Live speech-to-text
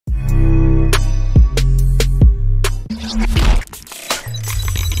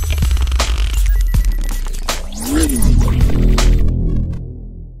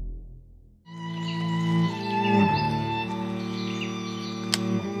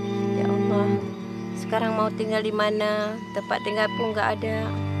sekarang mau tinggal di mana. Tempat tinggal pun nggak ada.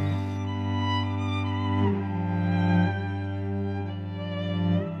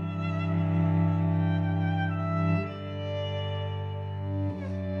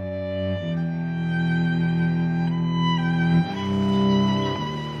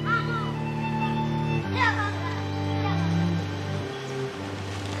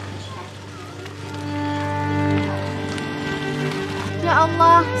 Ya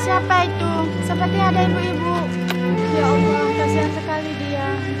Allah, siapa itu? Seperti ada ibu-ibu. Ya Allah, kasihan sekali dia.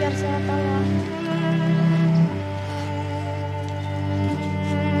 Biar saya tolong.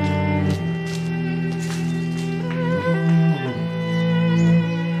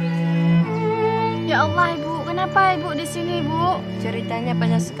 Ya Allah, Ibu. Kenapa Ibu di sini, Ibu? Ceritanya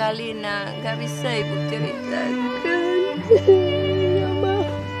banyak sekali, nak. Nggak bisa ibu ceritakan. Ya, maaf.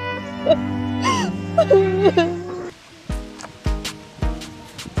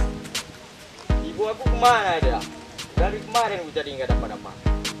 Aku kemana dia? Dari kemarin aku jadi nggak dapat apa.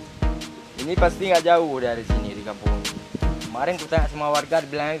 Ini pasti nggak jauh dari sini di kampung ini. Kemarin aku tanya sama warga,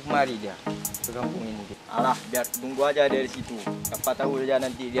 bilangnya kemari dia ke kampung ini. Alah, biar tunggu aja dari situ. Siapa tahu aja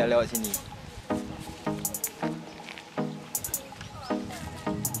nanti dia lewat sini.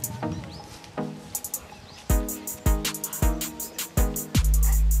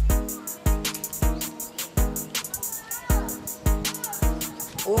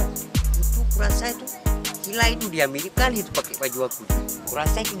 Oh, itu kurasa itu gila, itu dia mirip kali itu pakai baju aku.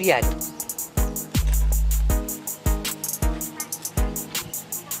 Kurasa itu dia.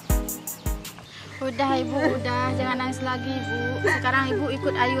 Udah Ibu, udah. Jangan nangis lagi Ibu. Sekarang Ibu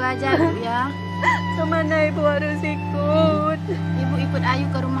ikut Ayu aja Ibu ya. Kemana ibu harus ikut? Ibu ikut Ayu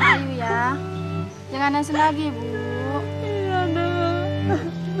ke rumah Ayu ya. Jangan nangis lagi Ibu. Iya, nak.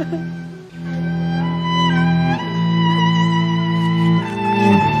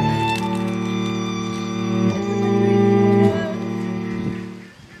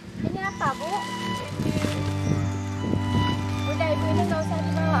 Ini apa Bu? Udah Ibu, ini nggak usah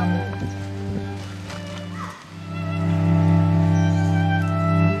dibawa Bu.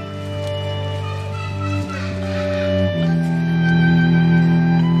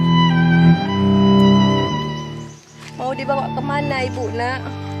 Mau dibawa kemana ibu, nak?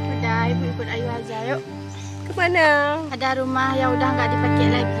 Udah Ibu ikut Ayu aja yuk. Kemana? Ada rumah yang udah nggak dipakai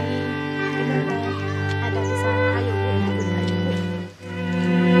lagi. Kemana? Ada di sana. Ayo Bu, ikut Ayu Bu.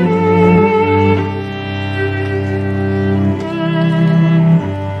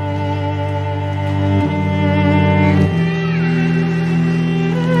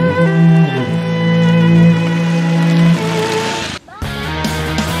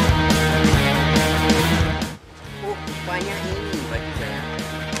 Oh, rupanya ini baju saya.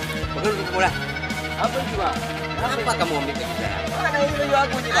 Bukan untuk bola. Apa ini, Pak? Kenapa kamu ambil baju saya? Mana ini baju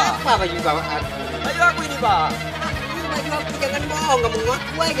aku nih, Pak? Apa baju aku? Baju aku ini, Pak. Ini baju aku, jangan bohong, kamu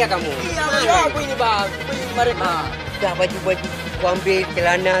ngaku aja kamu. Iya, baju aku ini, Pak. Aku ini kemarin, Pak. Udah baju-baju aku ambil,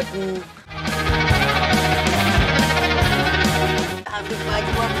 celana aku. Ambil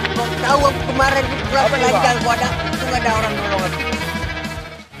baju aku, kau tahu aku kemarin di pulang Apa ini, lagi Pak? dan gua ada, itu nggak ada orang nolong aku.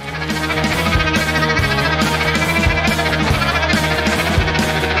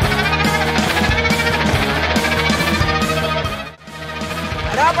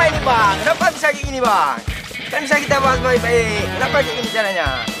 Ada apa ini, Bang? Kenapa bisa kayak gini, Bang? Kan bisa kita bahas baik-baik. Kenapa kayak gini caranya?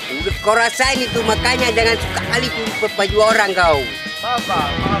 Udah kau rasain itu, makanya jangan suka kali tuh ikut baju orang kau. Maaf,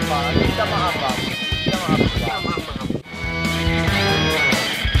 Bang. Maaf, Bang. Kita maaf, Bang. Kita maaf, Bang.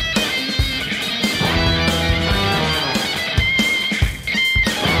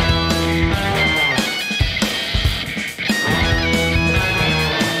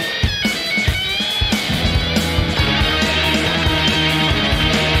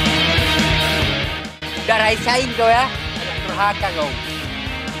 Udah rasain kau ya, anak durhaka kau.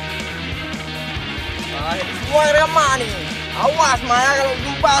 Nah, ini semua yang ramah nih. Awas, Maya, kalau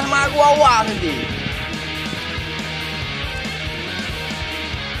jumpa sama aku, awas nanti.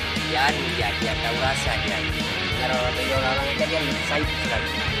 Dia tahu rasa dia. Kalau orang itu dia sayang sekali.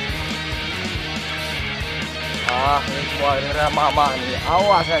 Ini semua yang ramah nih.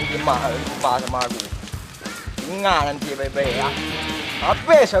 Awas nanti, Mah, jumpa sama aku. Ingat nanti baik-baik ya.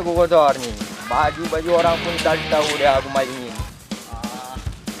 Habis aku kotor nih. Baju-baju orang pun tadi tahu deh aku malingin.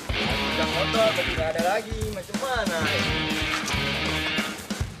 Udah kotor, tapi nggak ada lagi. Macam mana?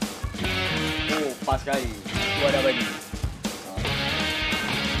 Oh, pas sekali. Itu ada baju.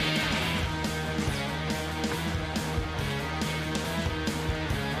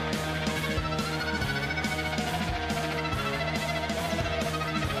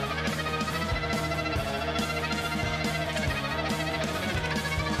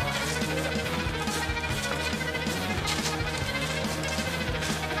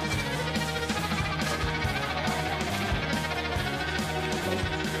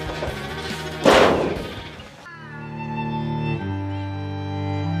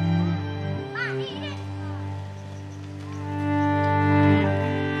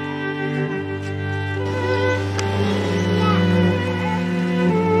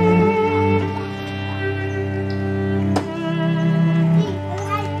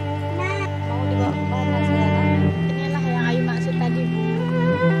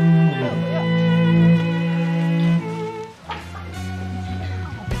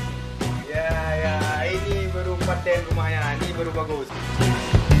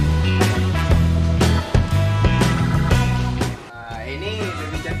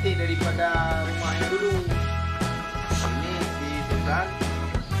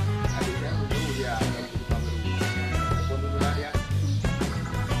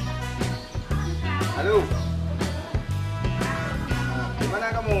 Halo. Di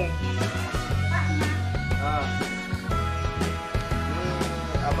mana kamu? Ini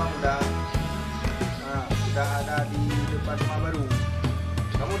abang udah ada di depan rumah baru.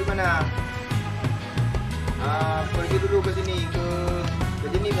 Kamu di mana? Pergi dulu ke sini ke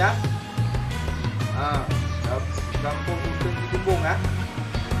sini ya. Kampung Ujung di Jumbung ya.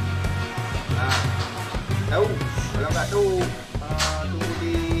 Tahu? Kalau nggak tahu, tunggu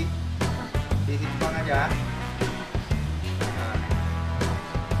di simpang aja.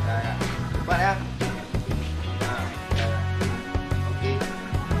 Ya. Cepat ya. Oke. Ini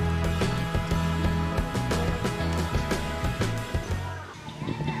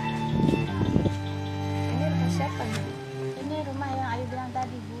rumah siapa nih? Ini rumah yang Ayu bilang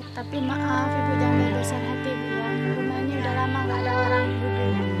tadi, Bu. Tapi maaf, Ibu jangan berbesar hati, Bu ya. Rumah ini udah lama nggak ada orang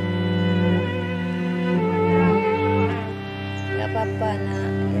duduk. Nggak apa-apa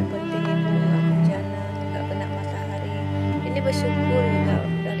nak, yang penting ibu nggak hujanan, nggak kena matahari. Ini bersyukur juga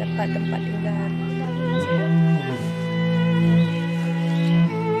udah dapat tempat tinggal.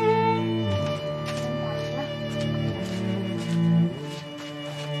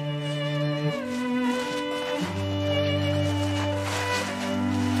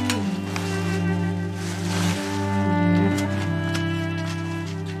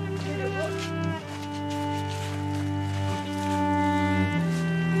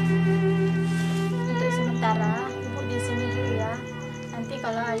 Untuk sementara, Ibu di sini dulu ya. Nanti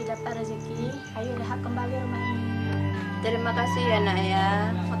kalau Ayu dapat rezeki, Ayu udah hak kembali rumah ini. Terima kasih ya nak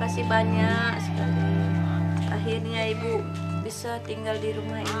ya, makasih banyak sekali. Akhirnya ibu bisa tinggal di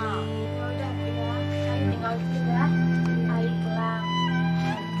rumah ini. Ya udah, Bu ya. Ayu tinggal dulu ya. Ayu pulang.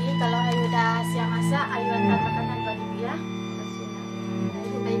 Nanti kalau Ayu udah siap masak, Ayu antar makanan buat Ibu ya. Makasih nak.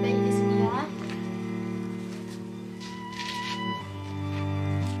 Ibu baik-baik di sini ya.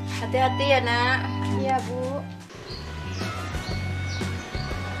 Hati-hati ya nak. Iya, Bu.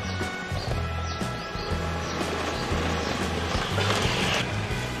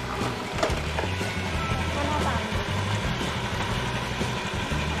 Kenapa?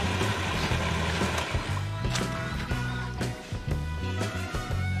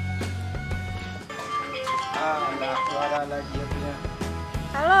 Lah, suara lagi ya punya.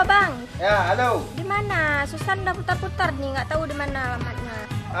 Halo, Bang. Ya, halo. Di mana? Susan udah putar-putar nih, nggak tahu di mana alamatnya.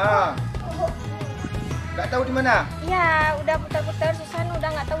 Nggak tahu di mana? Iya, udah putar-putar, Susan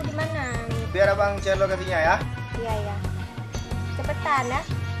udah nggak tahu di mana. Biar abang share lokasinya ya. Iya, ya. Cepetan ya.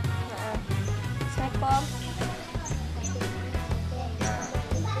 Assalamualaikum.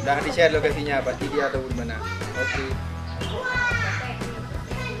 Udah di share lokasinya, pasti dia tahu di mana. Oke.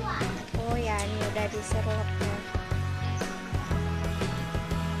 Oh ya, ini udah di Sherlock ya.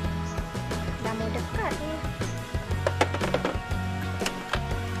 Udah mau dekat nih.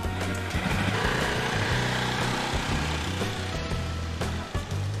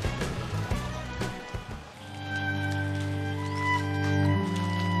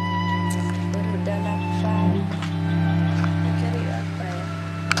 Udah lapar. Mau cari apa ya?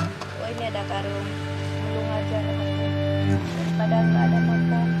 Oh ini ada karung. Belum aja aku. Daripada nggak ada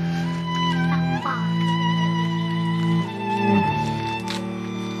makan. Apa?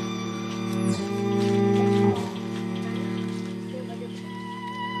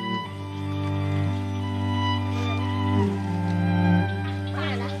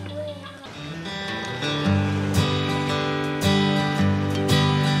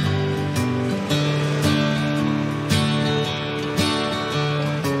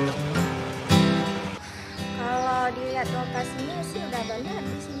 Kalau dilihat lokasinya sih udah banyak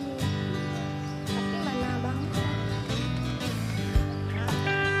di sini. Tapi mana abangnya?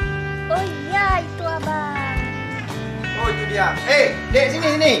 Oh iya, itu abang. Oh, itu dia. Dek,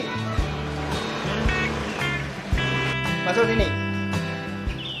 sini. Masuk sini.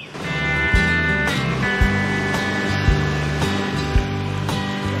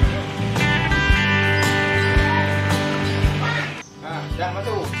 Dah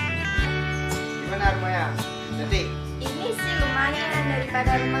masuk. Gimana rumahnya? Cantik. Ini sih lumayan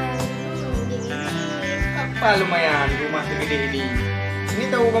daripada rumah yang dulu. Ini. Apa lumayan rumah segede ini? Ini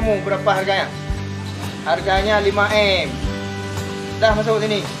tahu kamu berapa harganya? Harganya 5M. Dah masuk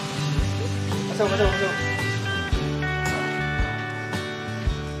sini. Masuk.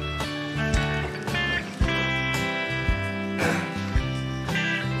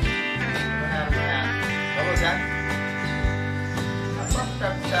 Gimana rumahnya? Bagus kan? Apa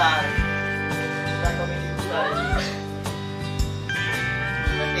besar? Sudah komedi besar ini.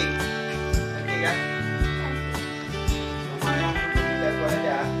 Cantik kan?